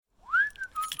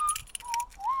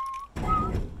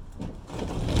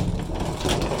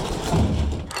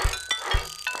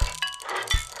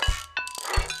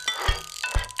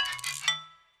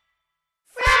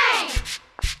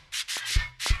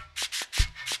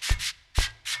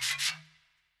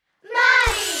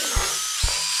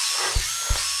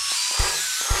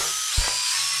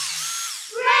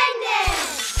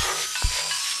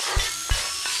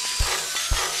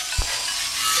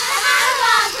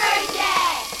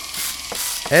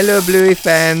Hello Bluey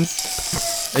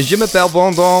fans. Je m'appelle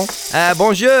Bondon.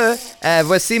 Bonjour.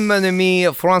 Voici mon ami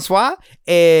François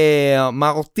et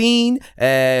Martine.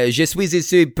 Je suis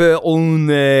ici pour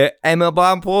un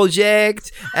Hamilton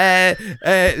project.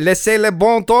 Laissez le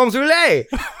bon temps rouler.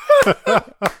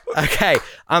 Okay.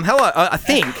 Hello. I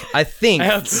think. I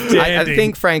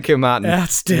think Franco Martin.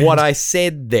 What I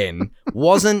said then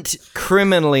wasn't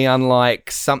criminally unlike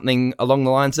something along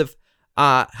the lines of,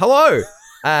 hello.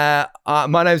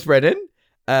 My name's Brendan.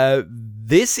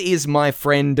 This is my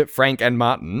friend Frank and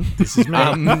Martin. This is me.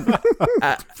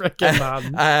 Frank and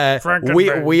Martin.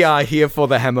 We are here for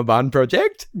the Hammer Bun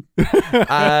project.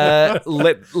 Let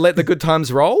the good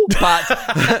times roll,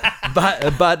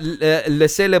 but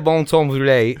laissez le bon temps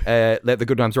rouler. Let the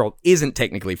good times roll isn't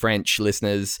technically French,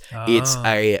 listeners. It's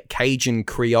a Cajun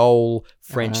Creole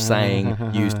French saying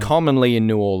used commonly in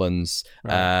New Orleans,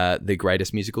 the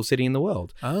greatest musical city in the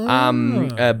world.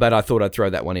 But I thought I'd throw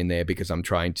that one in there because I'm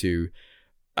trying to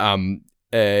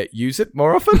use it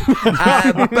more often,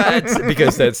 but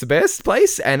because that's the best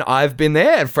place, and I've been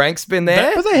there, and Frank's been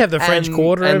there. But they have the French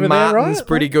Quarter over Martin's there, right?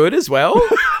 Pretty good as well.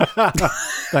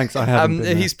 Thanks, I haven't been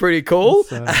there. He's pretty cool.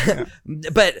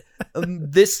 But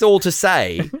this all to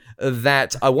say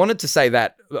that I wanted to say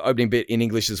that opening bit in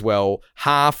English as well,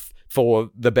 half for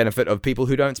the benefit of people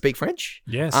who don't speak French.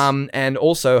 Yes. And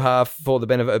also half for the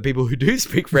benefit of people who do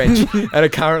speak French and are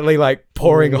currently like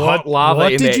pouring hot lava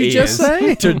in their ears. What did you just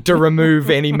say? to remove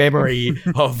any memory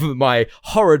of my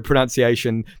horrid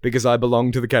pronunciation, because I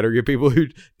belong to the category of people who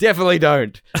definitely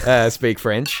don't speak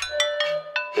French.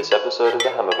 This episode of the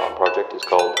Hammerbomb Project is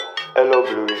called Allo,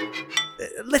 Bluey.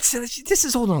 This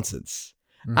is all nonsense.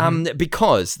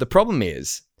 Because the problem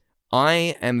is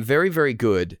I am very, very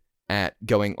good at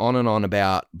going on and on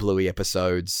about Bluey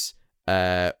episodes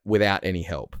without any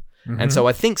help. And so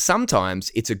I think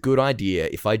sometimes it's a good idea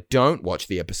if I don't watch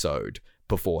the episode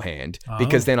beforehand,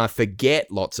 because then I forget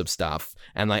lots of stuff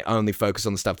and I only focus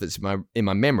on the stuff that's in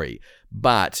my memory.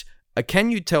 But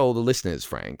can you tell the listeners,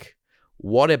 Frank,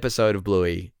 what episode of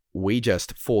Bluey we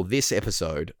just, for this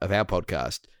episode of our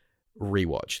podcast,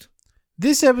 rewatched?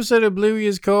 This episode of Bluey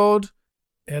is called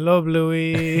Hello,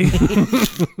 Bluey.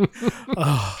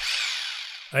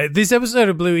 This episode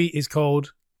of Bluey is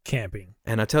called Camping.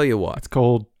 And I tell you what. It's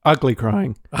called Ugly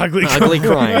Crying. Ugly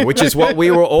Crying, which is what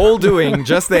we were all doing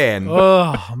just then.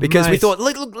 Because we thought,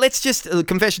 let's just,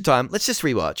 confession time, let's just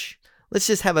rewatch. Let's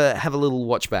just have a little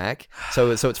watch back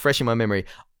so it's fresh in my memory.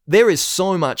 There is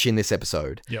so much in this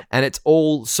episode, and it's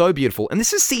all so beautiful. And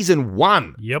this is season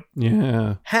 1. Yep.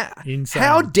 Yeah.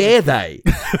 How dare they?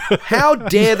 How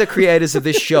dare the creators of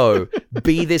this show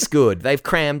be this good? They've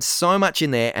crammed so much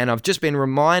in there, and I've just been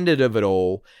reminded of it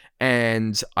all,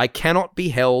 and I cannot be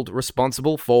held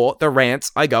responsible for the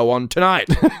rants I go on tonight.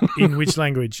 In which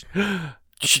language?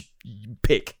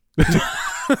 Pick.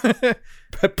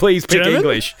 Please pick German?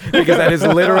 English, because that is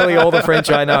literally all the French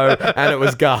I know, and it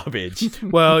was garbage.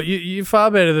 Well, you're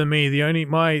far better than me.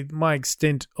 My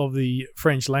extent of the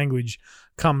French language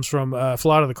comes from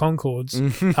Flight of the Conchords,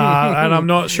 and I'm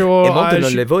not sure.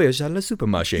 Le voyage à la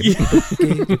supermarché.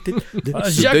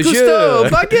 Jacques Cousteau,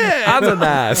 baguette.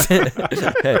 Ananas.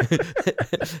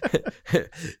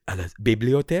 À la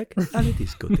bibliothèque, à la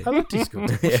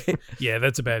discothèque. Yeah,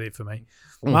 that's about it for me.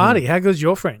 Marty, how good's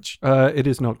your French? It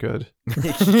is not good.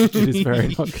 It is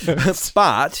very not good.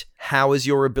 But how is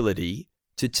your ability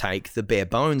to take the bare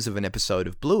bones of an episode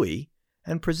of Bluey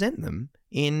and present them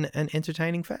in an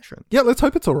entertaining fashion? Yeah, let's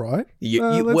hope it's all right. You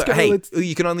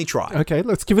can only try. Okay,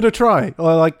 let's give it a try.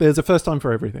 There's a first time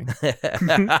for everything.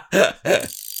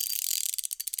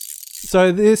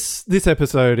 So this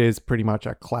episode is pretty much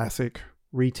a classic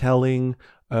retelling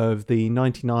of the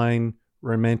 1999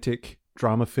 romantic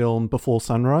drama film Before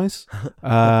Sunrise,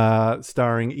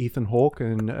 starring Ethan Hawke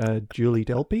and Julie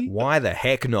Delpy. Why the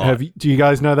heck not? Do you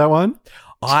guys know that one?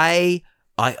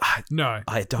 No,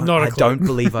 I don't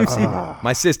believe I've seen it.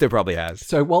 My sister probably has.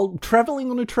 So while traveling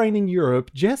on a train in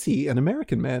Europe, Jesse, an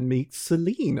American man, meets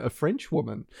Celine, a French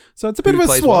woman. So it's a bit of a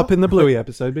swap in the Bluey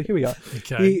episode, but here we are.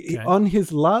 Okay. On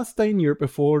his last day in Europe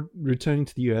before returning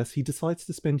to the US, he decides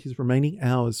to spend his remaining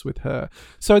hours with her.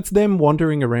 So it's them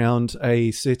wandering around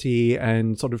a city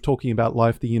and sort of talking about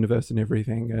life, the universe, and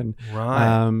everything, and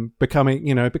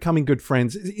becoming good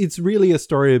friends. It's really a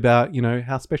story about,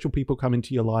 how special people come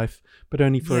into your life, but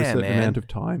only for a certain amount of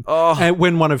time. And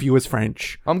when one of you is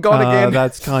French. I'm gone again.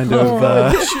 That's kind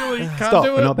of... stop,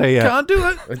 we're not there yet. Can't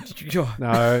do it.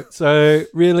 No. So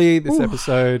really, this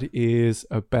episode is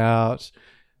about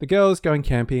the girls going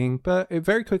camping, but it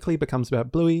very quickly becomes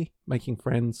about Bluey making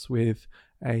friends with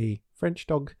a French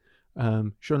dog,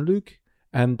 Jean-Luc,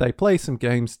 and they play some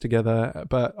games together,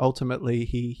 but ultimately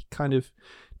he kind of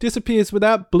disappears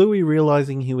without Bluey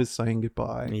realizing he was saying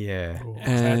goodbye. Yeah. Oh,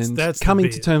 And that's the coming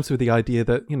bit. to terms with the idea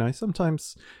that,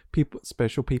 sometimes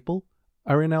special people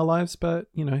are in our lives, but,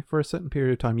 for a certain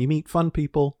period of time. You meet fun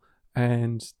people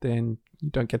and then you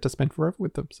don't get to spend forever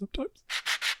with them sometimes.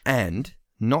 And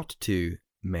not to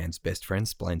man's best friend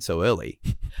explained so early,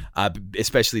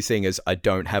 especially seeing as I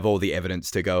don't have all the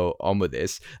evidence to go on with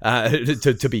this,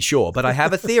 to be sure. But I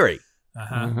have a theory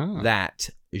that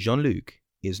Jean-Luc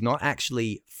is not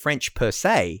actually French per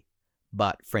se,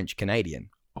 but French-Canadian.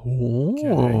 Oh.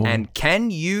 Okay. And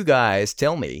can you guys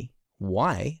tell me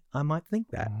why I might think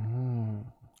that?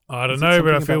 I don't Is it know,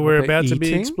 but I something feel about we're what they're about to be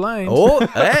eating? explained.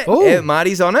 Oh,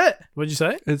 Marty's on it. What'd you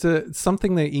say? Is it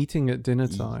something they're eating at dinner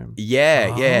time?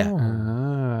 Yeah, yeah.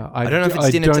 I don't know if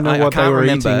it's dinner I don't know I what they can't were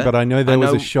remember. eating, but I know there I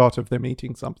was know- a shot of them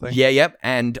eating something. Yeah, yep.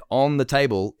 And on the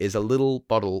table is a little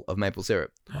bottle of maple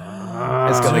syrup. It's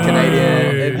got a Dude,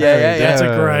 Canadian. Yeah. That's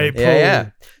a great pull.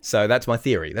 Yeah. So that's my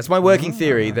theory. That's my working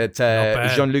theory that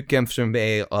bad. Jean-Luc comes from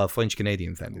a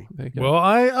French-Canadian family. There you go. Well,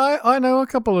 I know a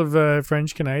couple of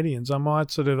French Canadians. I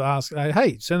might sort of ask,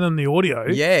 hey, send them the audio.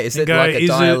 Yeah, is and it like a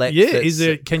dialect? Is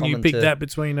it? Can you common pick to- that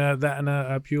between that and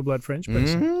a pure blood French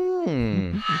person?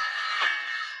 Mm.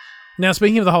 Now,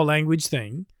 speaking of the whole language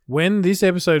thing, when this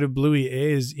episode of Bluey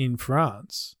airs in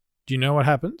France, do you know what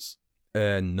happens?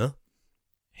 No.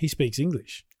 He speaks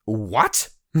English. What?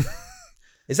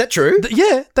 Is that true?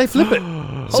 Yeah, they flip it.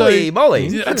 Holy moly!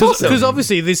 That's awesome. Because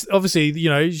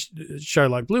obviously, show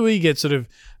like Bluey gets sort of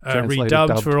Translated, redubbed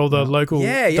dubbed, for all the yeah. local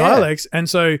Yeah. dialects, and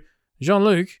so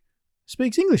Jean-Luc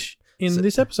speaks English in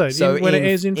this episode when it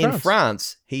airs in France. In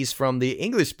France, he's from the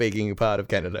English-speaking part of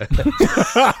Canada.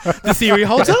 The theory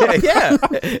holds up. Yeah,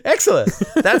 excellent.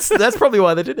 That's probably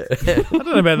why they did it. I don't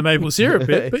know about the maple syrup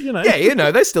bit, but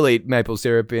Yeah, they still eat maple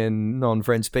syrup in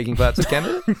non-French speaking parts of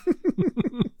Canada.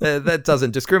 That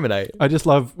doesn't discriminate. I just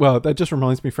love, that just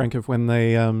reminds me, Frank, of when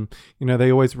they,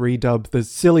 they always redub the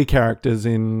silly characters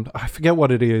in, I forget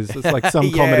what it is. It's like some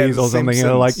Yeah, comedies The or something.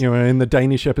 Simpsons. Like, in the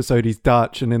Danish episode, he's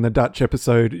Dutch, and in the Dutch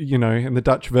episode, in the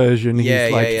Dutch version, he's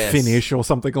yes. Finnish or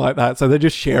something like that. So they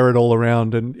just share it all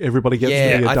around and everybody gets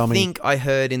to be a I dummy. think I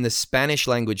heard in the Spanish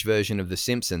language version of The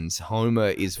Simpsons, Homer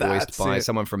is voiced That's by it.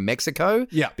 someone from Mexico.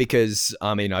 Yeah. Because,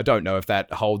 I don't know if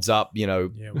that holds up,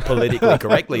 politically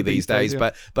correctly these days,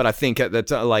 yeah. but I think at the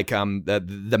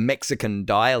the Mexican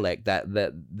dialect that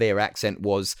their accent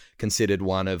was considered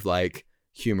one of like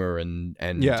humor and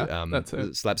that's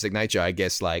it. slapstick nature, I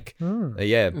guess. It's like I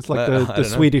the don't know.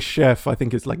 Swedish chef, I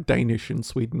think it's like Danish in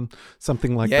Sweden,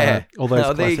 something like Yeah. that. All those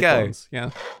Oh, there you classic go. ones.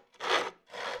 Yeah.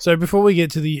 So before we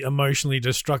get to the emotionally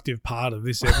destructive part of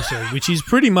this episode, which is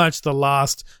pretty much the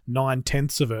last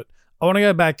 9/10 of it, I want to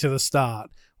go back to the start.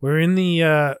 We're in the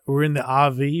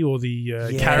RV or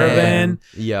the caravan,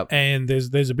 Yep. and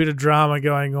there's a bit of drama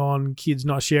going on. Kids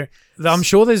not sharing. I'm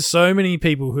sure there's so many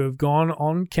people who have gone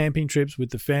on camping trips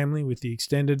with the family, with the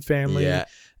extended family. Yeah.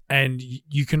 And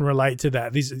you can relate to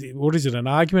that. What is it? An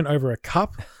argument over a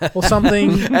cup or something?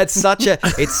 It's such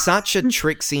a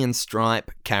Trixie and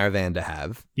Stripe caravan to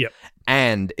have. Yep.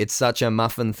 And it's such a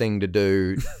muffin thing to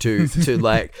do to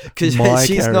like, because My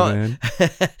she's caravan.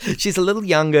 not, she's a little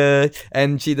younger,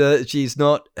 and she's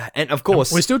not, and of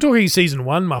course We're still talking season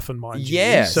 1 muffin, mind you.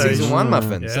 yeah, So- season 1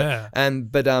 muffin. Yeah.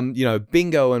 But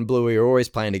Bingo and Bluey are always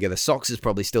playing together. Socks is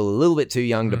probably still a little bit too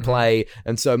young to play,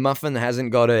 and so Muffin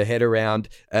hasn't got her head around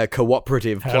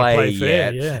cooperative How to play play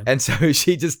fair, yet, yeah. and so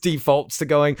she just defaults to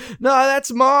going, "No,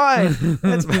 that's mine."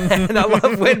 That's mine. And I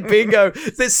love when Bingo.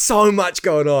 There's so much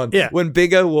going on. Yeah. When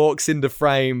Bingo walks into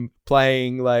frame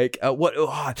playing like The what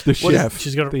chef.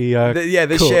 She's got a-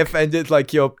 the cook. chef, and it's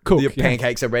like your Cook, yeah.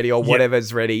 pancakes are ready or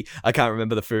whatever's ready. I can't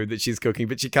remember the food that she's cooking,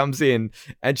 but she comes in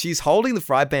and she's holding the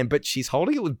fry pan, but she's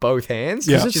holding it with both hands.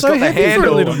 Yeah. 'Cause It's she's so got the heavy for a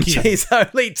handle. little kid. She's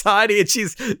only tiny, and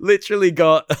she's literally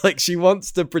got like she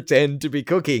wants to pretend to be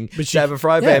cooking But to have a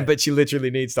fry yeah. pan, but she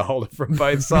literally needs to hold it from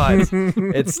both sides.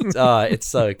 It's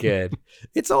so good.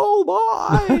 It's all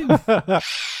mine.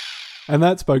 And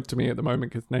that spoke to me at the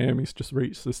moment because Naomi's just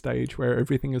reached the stage where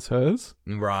everything is hers.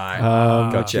 Right.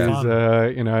 Gotcha.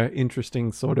 Which is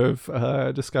interesting sort of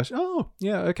discussion. Oh,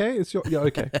 yeah, okay, it's your, yeah,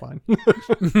 okay, fine.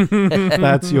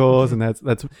 That's yours, and that's.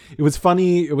 It was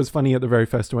funny. It was funny at the very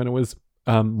first when it was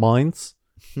mine's.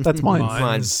 That's mine's.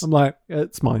 Mine's. I'm like,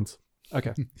 it's mine's.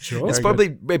 Okay. Sure. It's Very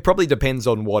good. it probably depends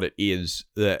on what it is,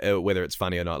 whether it's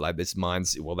funny or not. Like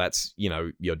mine's, well, that's,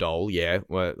 your doll. Yeah.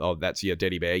 Well, oh, that's your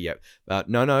teddy bear. Yeah.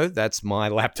 No, that's my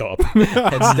laptop.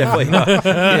 It's definitely not.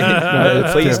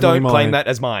 it's Please don't definitely claim mine. that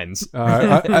as mine's.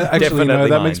 Actually, Definitely no,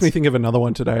 that makes mine's. me think of another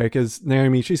one today because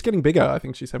Naomi, she's getting bigger. I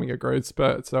think she's having a growth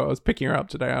spurt. So I was picking her up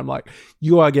today. I'm like,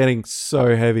 you are getting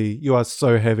so heavy. You are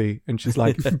so heavy. And she's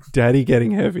like, Daddy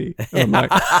getting heavy. And I'm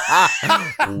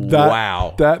like,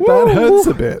 Wow. that hurts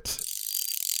a bit.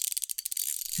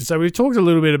 So we've talked a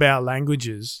little bit about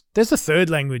languages. There's a third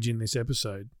language in this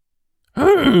episode.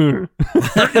 Do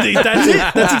That's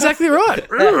it. That's exactly right.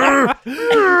 we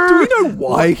know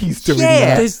why he's doing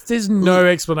Yeah. that? There's no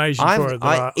explanation for it.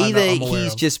 That I know I'm aware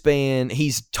he's of. just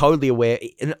he's totally aware.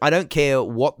 And I don't care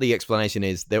what the explanation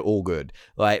is. They're all good.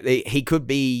 Like he could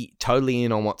be totally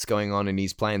in on what's going on and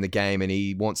he's playing the game and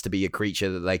he wants to be a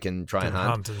creature that they can try and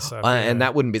hunt. and stuff, And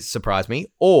that wouldn't surprise me.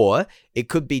 Or it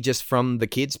could be just from the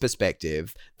kid's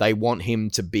perspective. They want him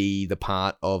to be the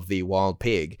part of the wild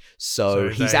pig. So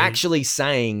he's actually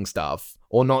saying stuff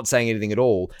or not saying anything at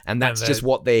all. And that's just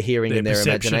what they're hearing in their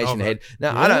perception imagination of head. it.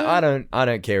 No, Yeah. I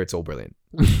don't care. It's all brilliant.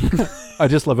 I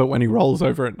just love it when he rolls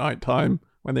over at night time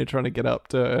when they're trying to get up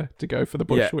to go for the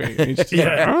bush Yeah. swing. And he's just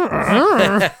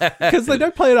Yeah. because they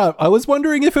don't play it up. I was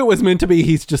wondering if it was meant to be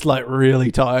he's just like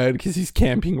really tired because he's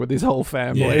camping with his whole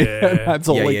family Yeah. and that's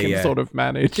all he can Yeah. sort of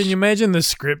manage. Can you imagine the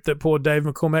script that poor Dave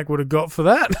McCormack would have got for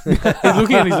that? He's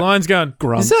looking at his lines going,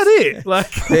 Grunts. is that it?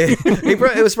 Like,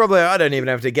 It was probably, I don't even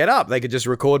have to get up. They could just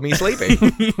record me sleeping.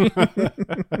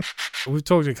 we've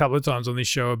talked a couple of times on this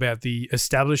show about the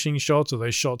establishing shots or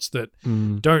those shots that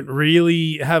don't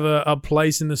really have a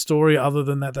place in the story other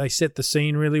than that they set the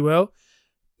scene really well.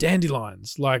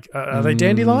 Dandelions. Like, are they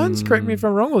dandelions? Correct me if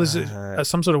I'm wrong. Or is it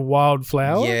some sort of wild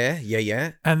flower?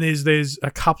 Yeah. And there's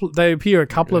a couple, they appear a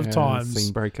couple of times.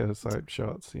 Scene breaker type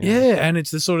shots. Yeah, and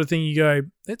it's the sort of thing you go,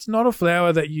 it's not a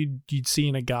flower that you'd see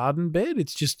in a garden bed.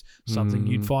 It's just something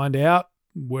you'd find out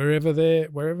wherever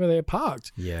they're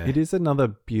parked. Yeah. It is another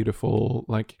beautiful,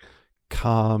 like,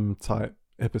 calm type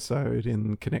episode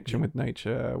in connection with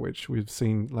nature, which we've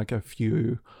seen like a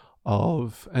few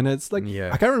of, and it's like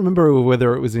I can't remember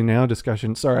whether it was in our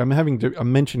discussion. Sorry,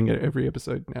 I'm mentioning it every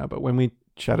episode now, but when we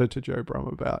chatted to Joe Brum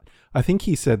about, I think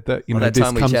he said that that this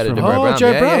time we comes chatted from to Brum.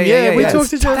 Joe Brum. We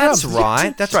talked to Joe Brum. That's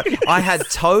right. That's right. I had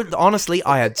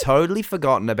totally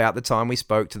forgotten about the time we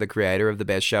spoke to the creator of the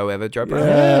best show ever, Joe Brum.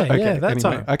 Yeah, that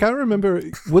time. I can't remember.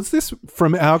 Was this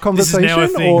from our conversation? This is now a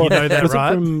thing, or you know that, was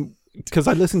right? it from? Because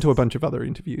I listened to a bunch of other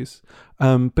interviews,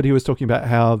 but he was talking about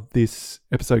how this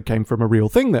episode came from a real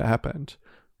thing that happened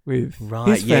with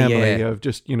his family of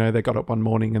just, they got up one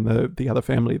morning and the other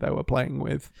family they were playing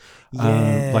with,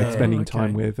 like spending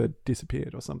time with had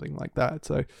disappeared or something like that.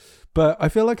 So, but I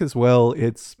feel like as well,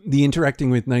 it's the interacting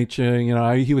with nature.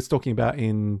 He was talking about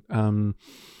in,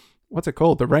 what's it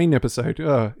called? The Rain episode.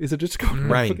 Is it just called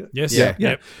Rain? Yes. Yeah.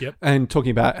 Yep. And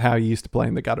talking about how he used to play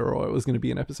in the gutter, or it was going to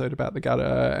be an episode about the gutter,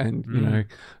 and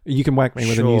you can whack me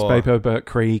with a newspaper, Burt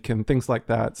Creek, and things like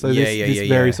that. So this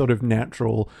very sort of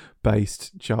natural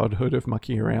based childhood of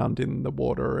mucking around in the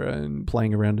water and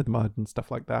playing around in the mud and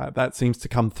stuff like that. That seems to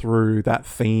come through. That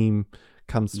theme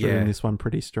comes through in this one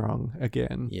pretty strong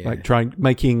again. Like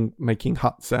making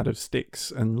huts out of sticks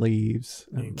and leaves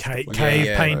and cave like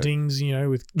paintings,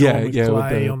 with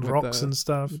clay on rocks and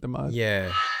stuff. With the mud.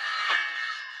 Yeah.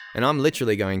 And I'm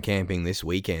literally going camping this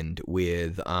weekend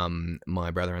with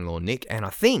my brother-in-law Nick, and I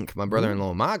think my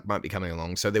brother-in-law Mark might be coming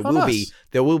along. So there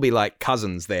will be like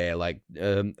cousins there, like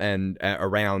and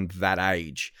around that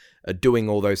age, doing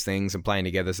all those things and playing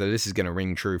together. So this is going to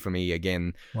ring true for me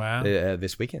again. Wow.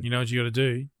 This weekend. You know what you got to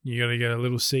do? You got to get a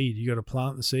little seed. You got to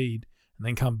plant the seed and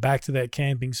then come back to that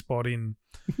camping spot in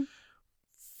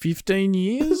 15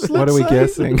 years. What are we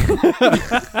guessing?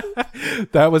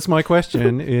 That was my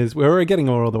question. Is we're getting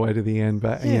all the way to the end,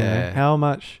 but how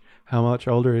much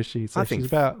older is she? So I think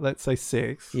she's about, let's say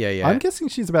 6. Yeah. I'm guessing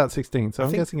she's about 16. So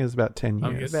I'm guessing it's about 10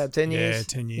 years. About 10 years. Yeah,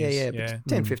 10 years. Yeah.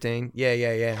 10, 15.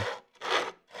 Yeah.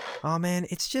 Oh man,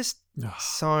 it's just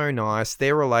so nice.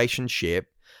 Their relationship.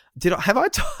 Have I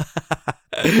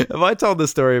told the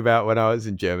story about when I was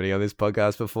in Germany on this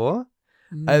podcast before?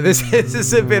 This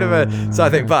is a bit of a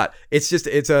side thing, but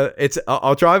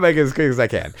I'll try and make it as quick as I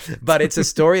can. But it's a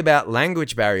story about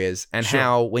language barriers and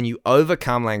how when you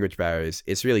overcome language barriers,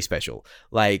 it's really special.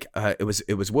 Like it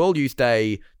was World Youth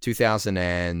Day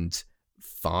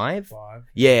 2005.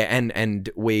 Yeah, and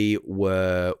we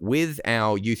were with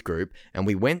our youth group and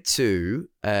we went to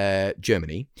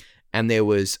Germany. And there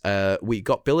was, we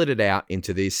got billeted out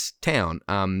into this town,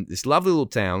 this lovely little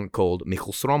town called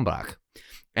Michelsrombach.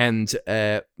 And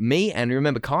me and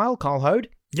remember Kyle Hode?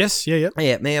 Yes, yeah.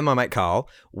 Yeah, me and my mate Carl,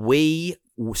 we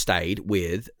stayed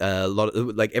with a lot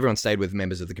of, like, everyone stayed with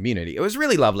members of the community. It was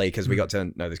really lovely because we got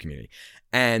to know this community.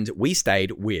 And we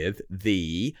stayed with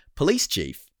the police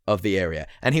chief of the area.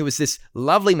 And he was this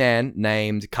lovely man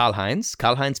named Karl-Heinz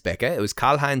Becker. It was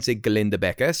Karl-Heinz and Gelinda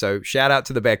Becker. So shout out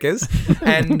to the Beckers.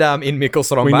 And in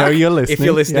Mikkelsrombach. We know you're listening. If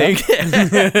you're listening.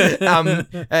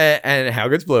 Yeah. And how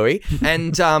good's Bluey?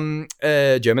 And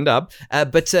German dub.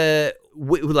 But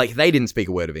they didn't speak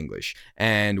a word of English.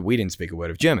 And we didn't speak a word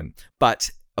of German.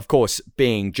 But of course,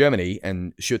 being Germany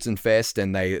and Schützenfest,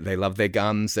 and they love their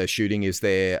guns. Their shooting is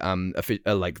their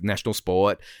national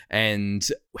sport. And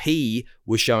he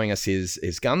was showing us his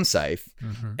gun safe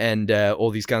and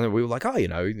all these guns. We were like, oh,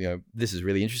 this is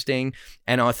really interesting.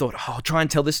 And I thought, I'll try and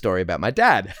tell this story about my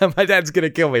dad. My dad's gonna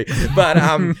kill me. But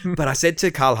I said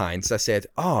to Karl-Heinz, I said,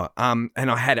 and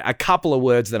I had a couple of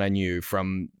words that I knew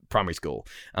from primary school.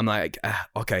 I'm like,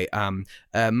 okay,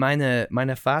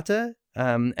 meine Vater.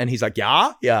 And he's like,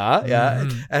 yeah.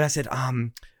 And I said,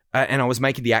 and I was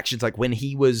making the actions like when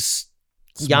he was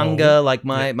younger, like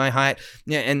my height.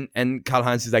 Yeah. And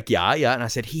Karl-Heinz is like, yeah. And I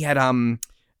said, he had, and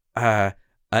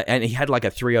he had like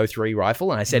a 303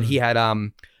 rifle. And I said, he had,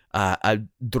 a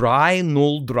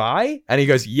 303, and he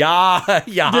goes, yeah.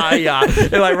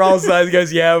 And like rolls his eyes, he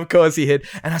goes, yeah, of course he hit.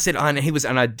 And I said,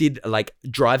 and I did like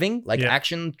driving, like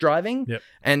action driving. Yep.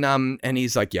 And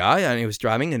he's like, yeah, and he was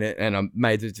driving, and I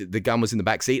made the gun was in the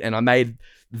back seat, and I made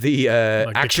the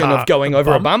action of going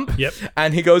over a bump. Yep.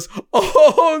 And he goes,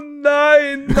 oh,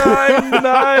 nine. and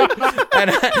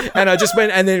I just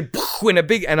went, and then in a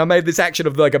big, and I made this action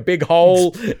of like a big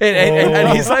hole,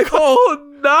 and he's like, oh,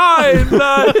 nine.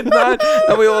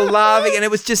 And we were laughing, and it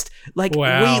was just like,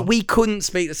 we couldn't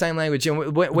speak the same language.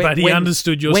 And but he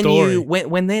understood your story.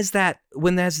 When there's that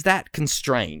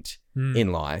constraint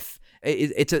in life,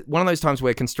 it's one of those times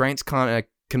where constraints can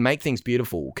make things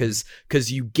beautiful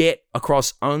because you get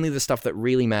across only the stuff that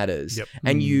really matters. Yep.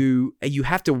 And you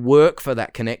have to work for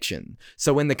that connection.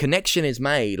 So when the connection is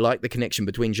made, like the connection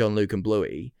between Jean-Luc and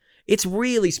Bluey, it's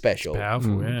really special. It's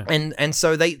powerful, yeah. And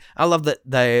so I love that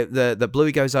the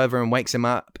Bluey goes over and wakes him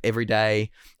up every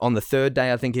day. On the third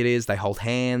day, I think it is, they hold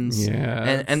hands.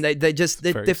 Yeah. And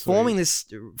they're forming this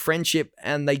friendship,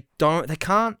 and they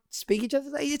can't speak each other.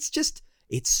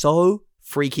 It's so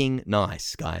freaking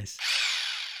nice, guys.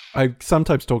 I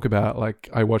sometimes talk about, like,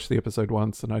 I watched the episode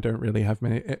once and I don't really have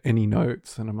any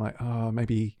notes, and I'm like,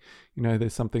 maybe,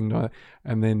 there's something,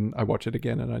 and then I watch it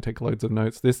again and I take loads of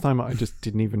notes. This time I just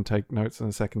didn't even take notes on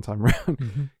the second time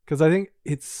around, because I think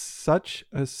it's such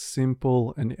a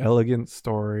simple and elegant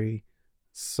story,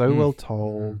 so well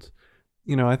told.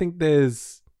 I think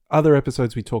there's other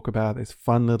episodes we talk about, there's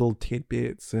fun little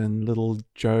tidbits and little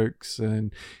jokes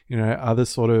and, other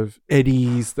sort of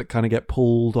eddies that kind of get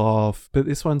pulled off. But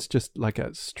this one's just like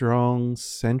a strong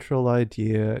central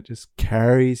idea. It just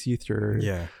carries you through.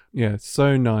 Yeah. Yeah,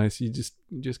 so nice. You just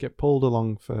get pulled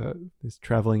along for this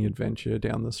traveling adventure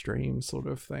down the stream sort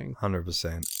of thing.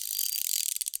 100%.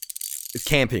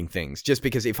 Camping things, just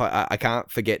because if I can't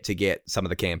forget to get some of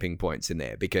the camping points in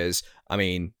there, because,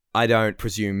 I don't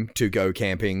presume to go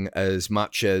camping as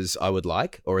much as I would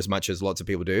like, or as much as lots of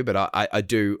people do, but I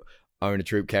do own a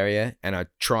troop carrier, and I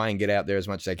try and get out there as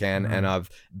much as I can. And I've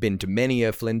been to many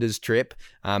a Flinders trip.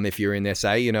 If you're in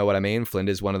SA, you know what I mean.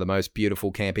 Flinders is one of the most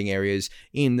beautiful camping areas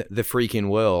in the freaking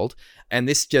world. And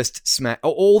this just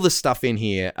all the stuff in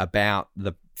here about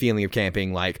the feeling of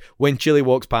camping, like when Chili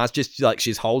walks past, just like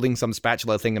she's holding some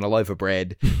spatula thing and a loaf of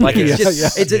bread, like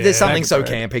it's there's something so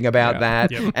camping about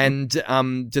that. Yep. And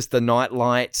just the night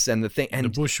lights and the thing, and the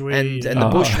bushwee and the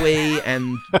bushwee,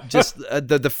 and just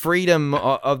the freedom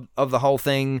of the whole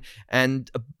thing.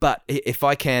 But if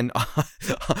I can,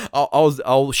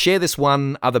 I'll share this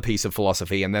one other piece of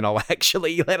philosophy, and then I'll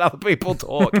actually let other people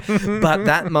talk. But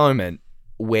that moment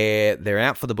where they're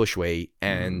out for the bushwee,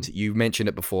 and you mentioned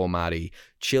it before, Marty,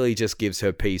 Chili just gives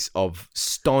her piece of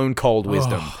stone cold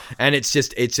wisdom, and it's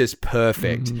just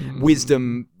perfect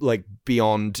wisdom, like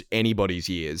beyond anybody's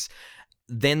years.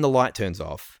 Then the light turns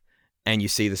off and you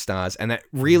see the stars, and that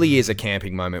really is a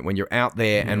camping moment when you're out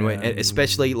there, and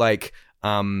especially like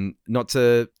not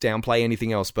to downplay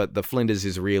anything else, but the Flinders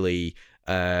is really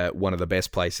one of the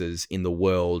best places in the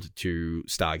world to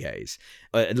stargaze,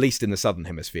 at least in the southern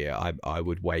hemisphere, I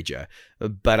would wager.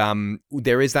 But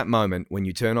there is that moment when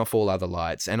you turn off all other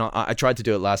lights, and I tried to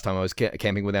do it last time. I was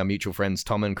camping with our mutual friends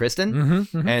Tom and Kristen,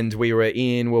 and we were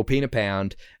in Wilpena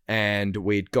Pound, and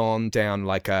we'd gone down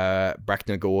like a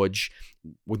Bracknell Gorge.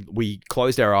 We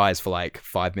closed our eyes for like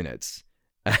 5 minutes,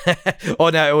 Oh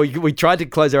no, we tried to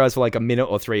close our eyes for like a minute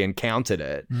or 3 and counted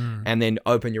it, and then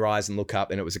open your eyes and look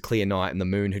up, and it was a clear night and the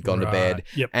moon had gone to bed.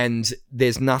 Yep. And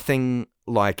there's nothing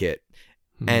like it.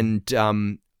 And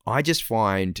I just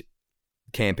find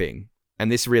camping,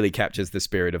 and this really captures the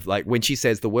spirit of, like, when she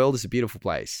says the world is a beautiful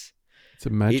place. It's a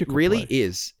magical It really place.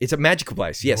 is. It's a magical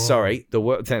place. Yes, sorry. The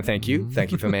word. Thank you.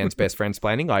 Thank you for man's best friend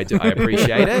splaining. I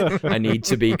appreciate it. I need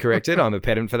to be corrected. I'm a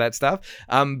pedant for that stuff.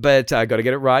 But got to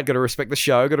get it right. Got to respect the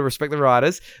show. Got to respect the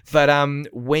writers. But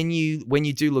when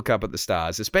you do look up at the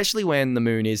stars, especially when the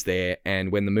moon is there,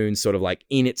 and when the moon's sort of like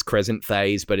in its crescent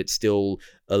phase, but it's still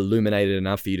illuminated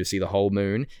enough for you to see the whole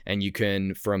moon, and you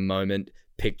can for a moment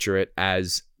picture it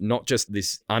as not just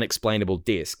this unexplainable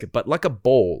disc, but like a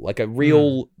ball, like a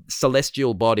real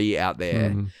celestial body out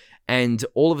there. And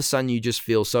all of a sudden you just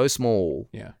feel so small.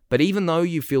 Yeah. But even though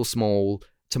you feel small,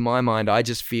 to my mind, I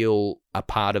just feel a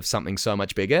part of something so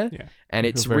much bigger. Yeah. And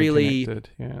it's really connected.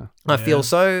 Yeah. I feel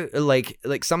so like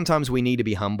sometimes we need to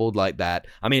be humbled like that.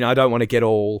 I mean, I don't want to get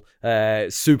all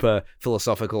super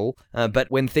philosophical, but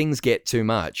when things get too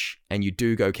much and you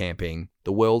do go camping,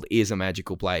 the world is a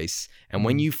magical place. And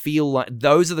when you feel like,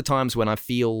 those are the times when I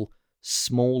feel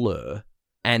smaller.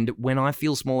 And when I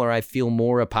feel smaller, I feel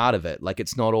more a part of it. Like,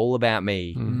 it's not all about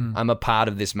me. I'm a part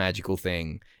of this magical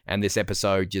thing. And this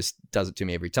episode just does it to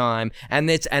me every time. And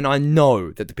I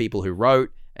know that the people who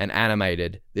wrote and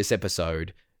animated this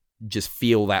episode just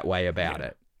feel that way about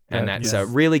it. And that's a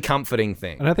really comforting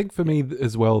thing. And I think for me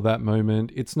as well, that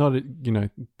moment, it's not,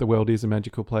 the world is a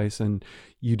magical place, and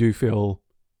you do feel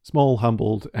small,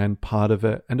 humbled, and part of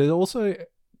it. And it also,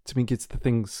 to me, gives the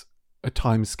things a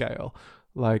time scale.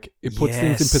 Like, it puts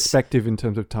things in perspective in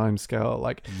terms of time scale.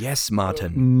 Like, yes,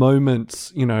 Martin.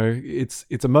 Moments,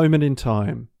 it's a moment in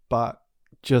time, but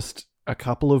just a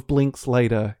couple of blinks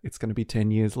later, it's going to be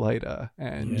 10 years later.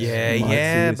 And you might see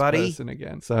this buddy. person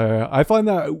again. So I find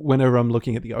that whenever I'm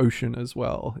looking at the ocean as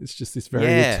well, it's just this very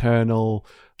eternal,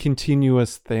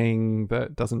 continuous thing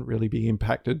that doesn't really be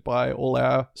impacted by all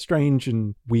our strange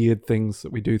and weird things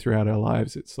that we do throughout our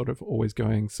lives. It's sort of always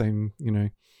going same,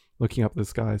 looking up at the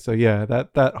sky. So yeah,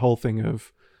 that whole thing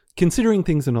of considering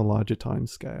things in a larger time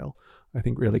scale, I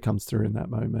think really comes through in that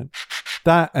moment.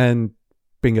 That and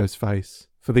Bingo's face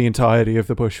for the entirety of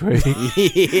the bushweek.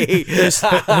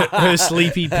 her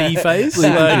sleepy pea face.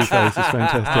 Sleepy pea face is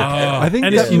fantastic. I think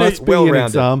that must be an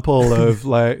example of,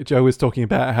 like, Joe was talking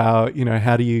about how,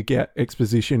 how do you get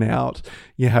exposition out?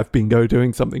 You have Bingo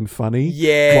doing something funny.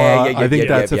 I think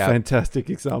that's a fantastic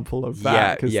example of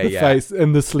that, because the face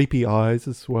and the sleepy eyes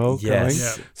as well.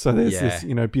 So there's this,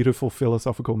 beautiful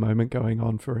philosophical moment going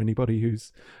on for anybody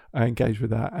who's engaged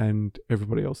with that, and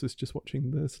everybody else is just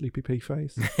watching the sleepy pea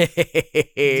face.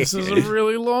 This is a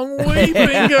really long week,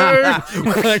 Bingo.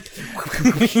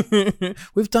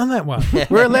 We've done that one.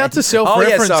 We're allowed to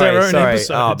self-reference our own episodes.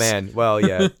 Oh man, well,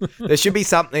 yeah. There should be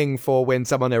something for when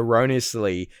someone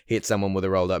erroneously hits someone with a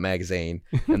rolled up magazine,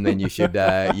 and then you should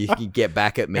you can get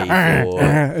back at me for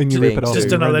and you rip it off.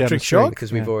 Just an electric shock,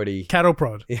 because we've already cattle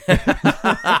prod.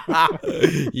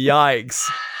 Yikes.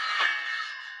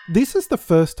 This is the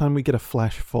first time we get a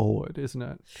flash forward, isn't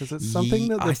it? Because it's something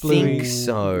that the Bluey, think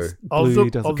so. Bluey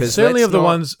doesn't.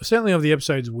 Certainly of the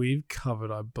episodes we've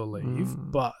covered, I believe.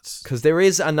 But because there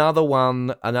is another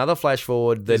flash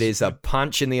forward that is a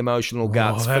punch in the emotional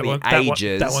guts for the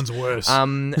ages. That one's worse.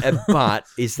 But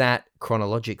is that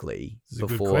chronologically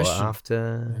before or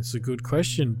after? It's a good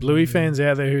question. Bluey fans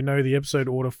out there who know the episode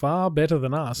order far better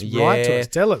than us, write to us,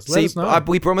 tell us, let us know.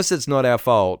 We promise it's not our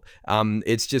fault.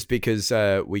 It's just because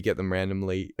we get them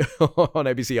randomly on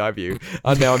ABC iView.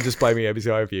 Now I'm just blaming ABC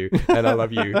iView, and I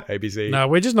love you, ABC. No,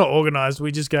 we're just not organised.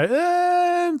 We just go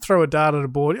and throw a dart at a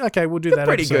board. Okay, we'll do that.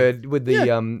 Pretty good with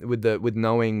the with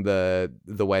knowing the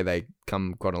way they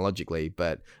come chronologically,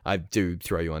 but I do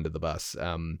throw you under the bus.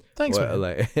 Thanks,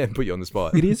 man. Put you on the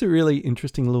spot. It is a really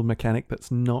interesting little mechanic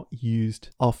that's not used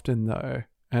often, though.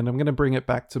 And I'm going to bring it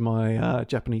back to my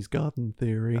Japanese garden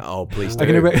theory. Oh, please do.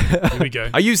 Here we go.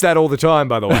 I use that all the time,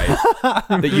 by the way.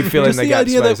 That you fill in the gaps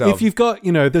idea myself. That if you've got,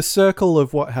 the circle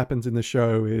of what happens in the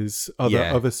show is of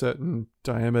a certain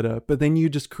diameter, but then you're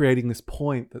just creating this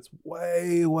point that's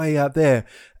way, way out there.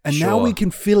 And now we can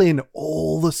fill in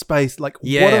all the space. Like,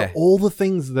 what are all the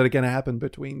things that are going to happen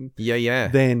between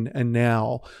then and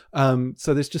now?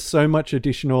 So there's just so much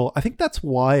additional. I think that's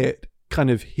why it kind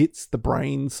of hits the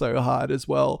brain so hard as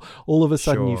well. All of a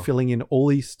sudden you're filling in all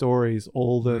these stories,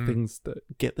 all the things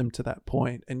that get them to that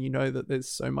point, and you know that there's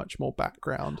so much more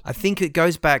background. I think it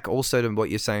goes back also to what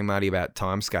you're saying, Marty, about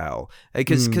timescale,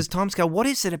 because timescale, what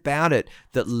is it about it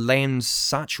that lends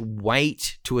such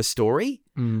weight to a story?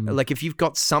 Like if you've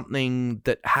got something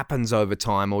that happens over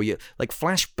time, or you like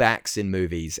flashbacks in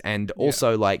movies, and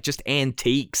also like just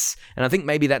antiques. And I think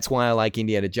maybe that's why I like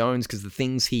Indiana Jones, because the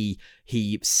things he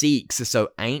seeks are so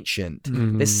ancient.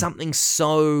 There's something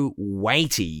so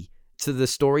weighty to the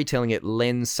storytelling. It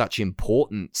lends such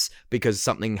importance because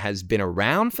something has been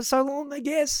around for so long, I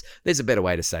guess. There's a better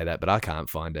way to say that, but I can't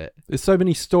find it. There's so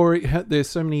many stories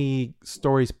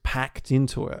packed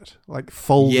into it, like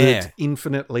folded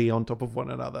infinitely on top of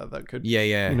one another that could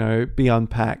you know, be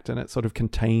unpacked, and it's sort of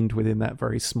contained within that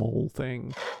very small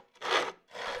thing.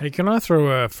 Hey, can I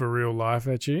throw a for real life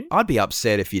at you? I'd be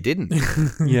upset if you didn't.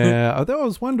 Yeah, I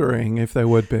was wondering if there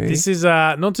would be. This is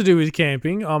not to do with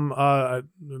camping. I'm a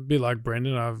bit like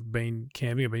Brendan. I've been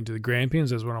camping. I've been to the Grampians.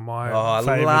 That's one of my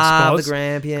favourite spots. The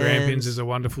Grampians. Grampians is a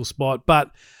wonderful spot. But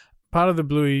part of the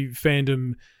Bluey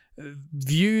fandom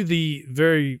view the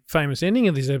very famous ending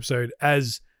of this episode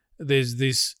as there's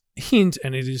this hint,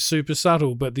 and it is super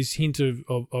subtle, but this hint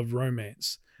of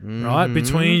romance. Right,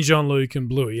 between Jean-Luc and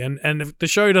Bluey, and the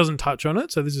show doesn't touch on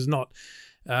it, so this is not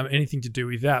anything to do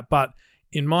with that. But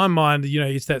in my mind, you know,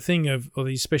 it's that thing of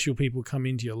these special people come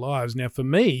into your lives. Now, for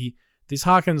me, this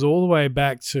harkens all the way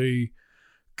back to,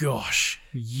 gosh,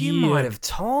 you might have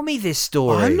told me this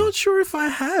story. I'm not sure if I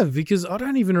have, because I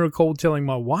don't even recall telling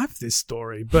my wife this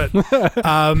story. But this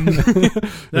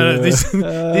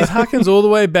harkens all the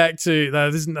way back to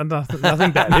this is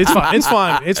nothing bad. It's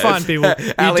fine, people.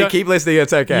 Ali, keep listening.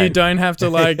 It's okay. You don't have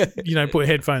to put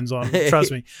headphones on.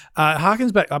 Trust me.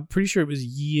 Harkens back. I'm pretty sure it was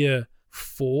year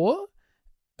 4.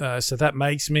 So that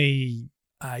makes me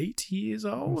 8 years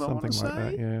old. Something like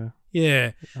that.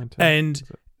 Yeah. And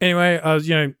anyway, I was,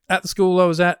 at the school I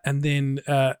was at, and then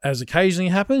as occasionally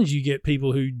happens, you get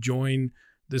people who join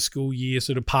the school year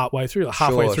sort of partway through, like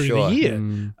halfway through the year.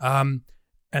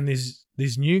 And this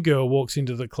new girl walks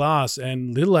into the class,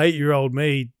 and little 8-year-old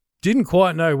me didn't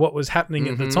quite know what was happening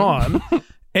at the time.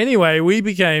 Anyway, we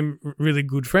became really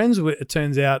good friends. It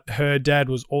turns out her dad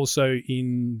was also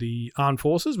in the armed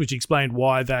forces, which explained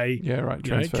why they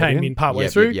came in partway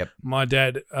through. My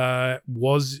dad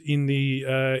was in the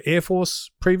Air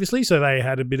Force previously, so they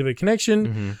had a bit of a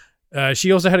connection.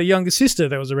 She also had a younger sister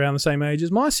that was around the same age as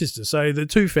my sister. So the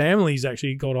two families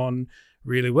actually got on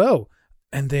really well.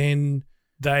 And then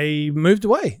they moved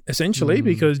away, essentially,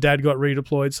 because Dad got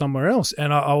redeployed somewhere else.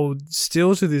 And I would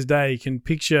still to this day can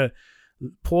picture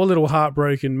poor little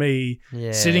heartbroken me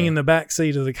sitting in the back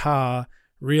seat of the car,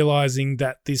 realizing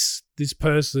that this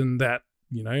person that,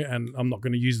 and I'm not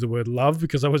going to use the word love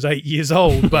because I was 8 years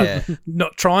old, but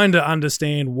not trying to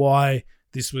understand why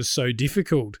this was so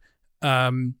difficult.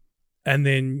 And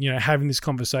then, having this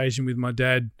conversation with my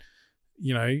dad,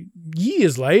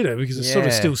 years later, because it's sort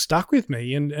of still stuck with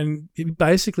me. And he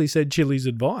basically said Chili's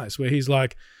advice, where he's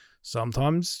like,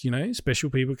 sometimes,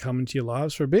 special people come into your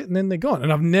lives for a bit and then they're gone.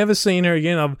 And I've never seen her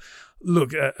again.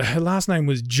 Her last name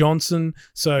was Johnson,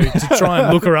 so to try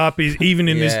and look her up is even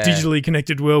in this digitally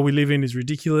connected world we live in is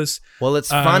ridiculous. Well, it's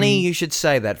funny you should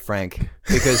say that, Frank,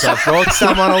 because I brought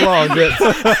someone along that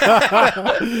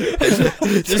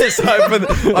just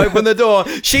open the door.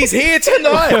 She's here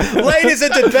tonight, ladies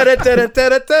and every time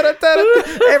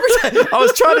I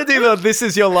was trying to do the "This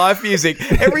Is Your Life" music.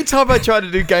 Every time I try to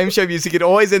do game show music, it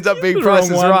always ends up being Price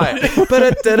is Right. I was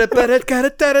going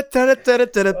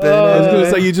to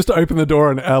say, you just open the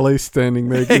door and Ali's standing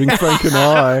there giving Frank an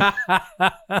eye.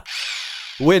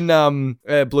 When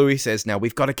Bluey says, now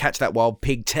we've got to catch that wild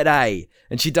pig today,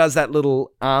 and she does that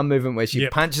little arm movement where she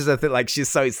punches her like she's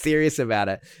so serious about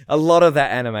it. A lot of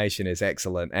that animation is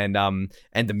excellent, and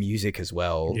the music as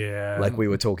well. Yeah, like we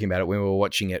were talking about it when we were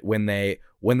watching it, when they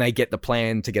get the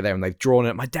plan together and they've drawn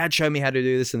it. My dad showed me how to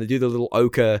do this, and they do the little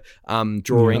ochre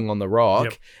drawing on the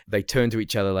rock. They turn to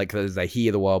each other like as they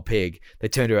hear the wild pig. They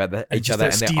turn to each other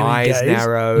and their eyes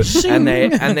narrow, and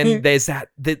then there's that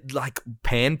like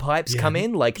panpipes come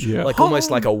in like almost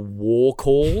like a war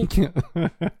call.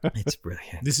 It's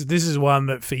brilliant. This is one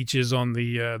that features on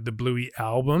the Bluey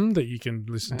album that you can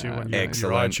listen to on your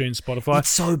iTunes, Spotify. It's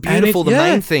so beautiful. The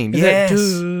main theme, yes.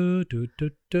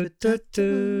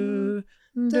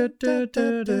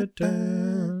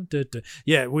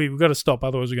 Yeah, we've got to stop,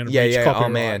 otherwise we're going to reach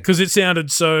copyright because it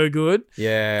sounded so good. So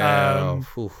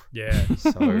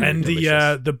and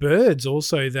the birds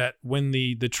also, that when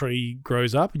the tree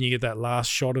grows up and you get that last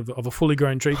shot of a fully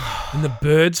grown tree and the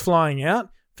birds flying out.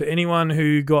 For anyone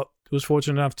who was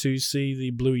fortunate enough to see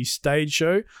the Bluey stage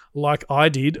show, like I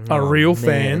did, a real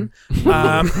fan.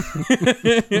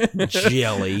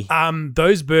 Jelly.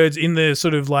 Those birds in the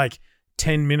sort of like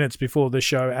 10 minutes before the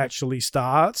show actually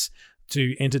starts,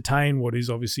 to entertain what is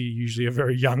obviously usually a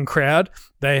very young crowd.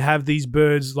 They have these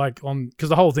birds because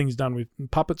the whole thing's done with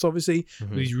puppets, obviously,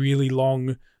 with these really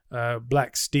long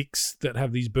black sticks that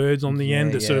have these birds on the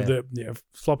end, sort of the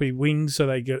floppy wings, so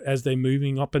they get as they're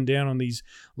moving up and down on these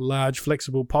large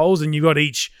flexible poles, and you've got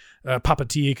each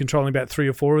puppeteer controlling about 3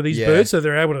 or 4 of these birds, so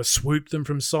they're able to swoop them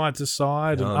from side to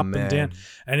side and up and down,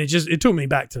 and it took me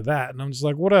back to that, and I'm just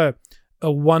like, what a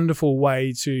wonderful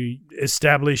way to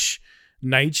establish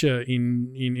nature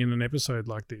in an episode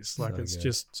like this. Like, it's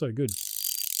just so good.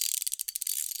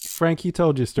 Frank, you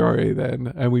told your story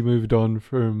then, and we moved on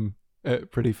from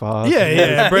pretty fast.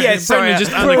 Brendan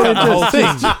just undercut the whole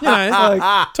thing. Talk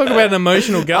about an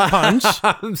emotional gut punch,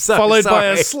 followed by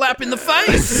a slap in the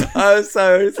face. I'm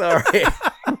so sorry.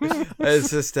 It's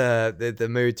just the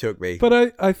mood took me.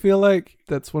 But I feel like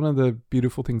that's one of the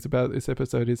beautiful things about this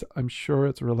episode is I'm sure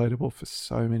it's relatable for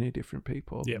so many different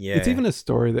people. Yep. It's even a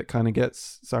story that kind of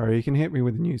gets, sorry, you can hit me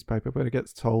with a newspaper, but it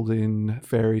gets told in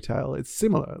fairy tale. It's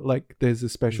similar. Like there's a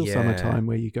special summertime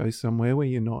where you go somewhere where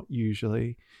you're not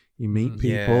usually. You meet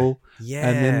people, and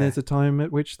then there's a time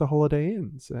at which the holiday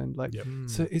ends, and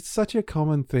so it's such a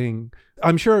common thing.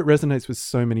 I'm sure it resonates with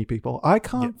so many people. I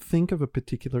can't think of a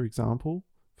particular example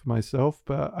for myself,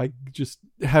 but I just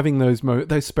having those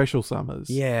special summers.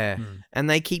 And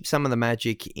they keep some of the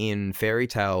magic in fairy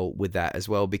tale with that as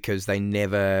well, because they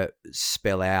never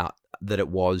spell out that it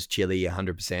was chilly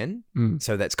 100%.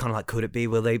 So that's kind of like, could it be?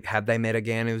 Have they met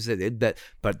again? It was that,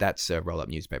 but that's roll-up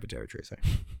newspaper territory. So,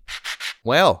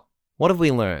 well. What have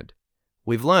we learned?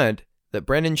 We've learned that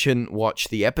Brendan shouldn't watch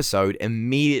the episode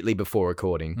immediately before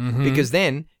recording because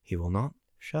then he will not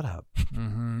shut up.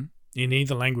 In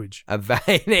either language.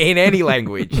 In any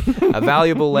language. A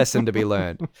valuable lesson to be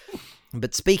learned.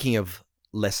 But speaking of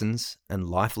lessons and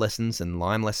life lessons and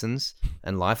lime lessons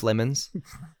and life lemons,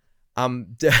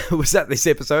 was that this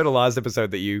episode or last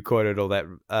episode that you quoted all that,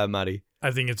 Marty? I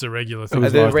think it's a regular thing.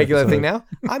 Is it a regular thing now?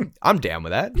 I'm down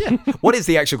with that. Yeah. What is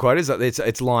the actual quote?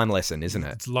 It's lime lesson, isn't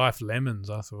it? It's life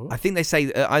lemons, I thought. I think they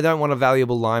say, I don't want a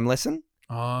valuable lime lesson.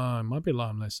 Oh, it might be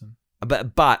lime lesson.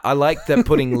 But I like that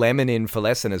putting lemon in for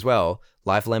lesson as well.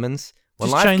 Life lemons.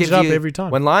 Just change it up every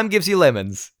time. When lime gives you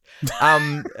lemons. What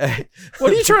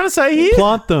are you trying to say here?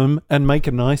 Plant them and make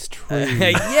a nice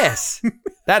tree. Yes.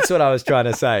 That's what I was trying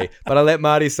to say. But I let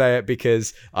Marty say it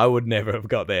because I would never have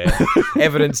got there.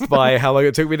 Evidenced by how long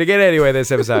it took me to get anywhere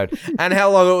this episode. And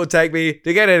how long it will take me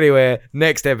to get anywhere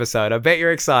next episode. I bet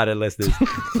you're excited, listeners.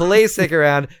 Please stick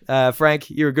around. Frank,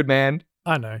 you're a good man.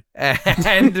 I know.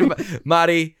 And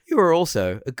Marty, you are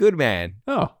also a good man.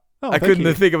 Oh, I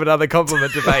couldn't think of another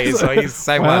compliment to pay you, so he's the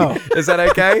same one. Is that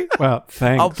okay? Well,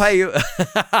 thanks. I'll pay you,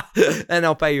 and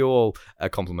I'll pay you all a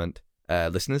compliment,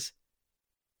 listeners.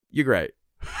 You're great.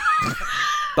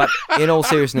 But in all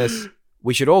seriousness,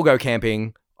 we should all go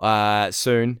camping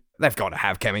soon. They've got to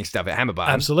have camping stuff at Hammer Barn.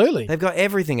 Absolutely. They've got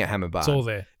everything at Hammer Barn. It's all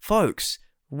there. Folks,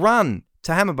 run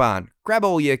to Hammer Barn, grab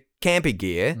all your camping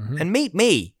gear, and meet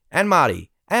me and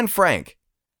Marty and Frank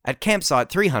at campsite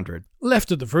 300.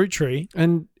 Left of the fruit tree.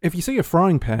 And if you see a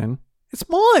frying pan, it's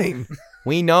mine.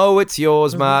 We know it's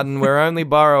yours, Martin. We're only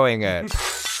borrowing it.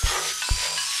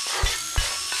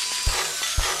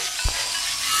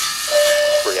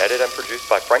 Created and produced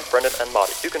by Frank, Brendan and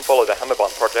Marty. You can follow the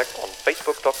Hammerbarn Project on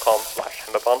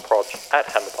facebook.com/HammerbarnProj, at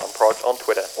HammerbarnProj on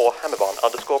Twitter, or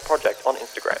Hammerbarn_project on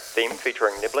Instagram. Theme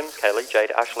featuring Nibblings, Kaylee, Jade,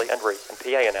 Ashley and Ree, and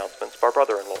PA announcements by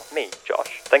brother-in-law, me,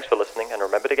 Josh. Thanks for listening, and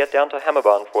remember to get down to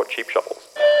Hammerbarn for cheap shovels.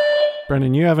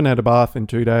 Brendan, you haven't had a bath in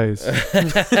 2 days.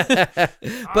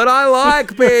 But I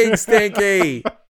like being stinky.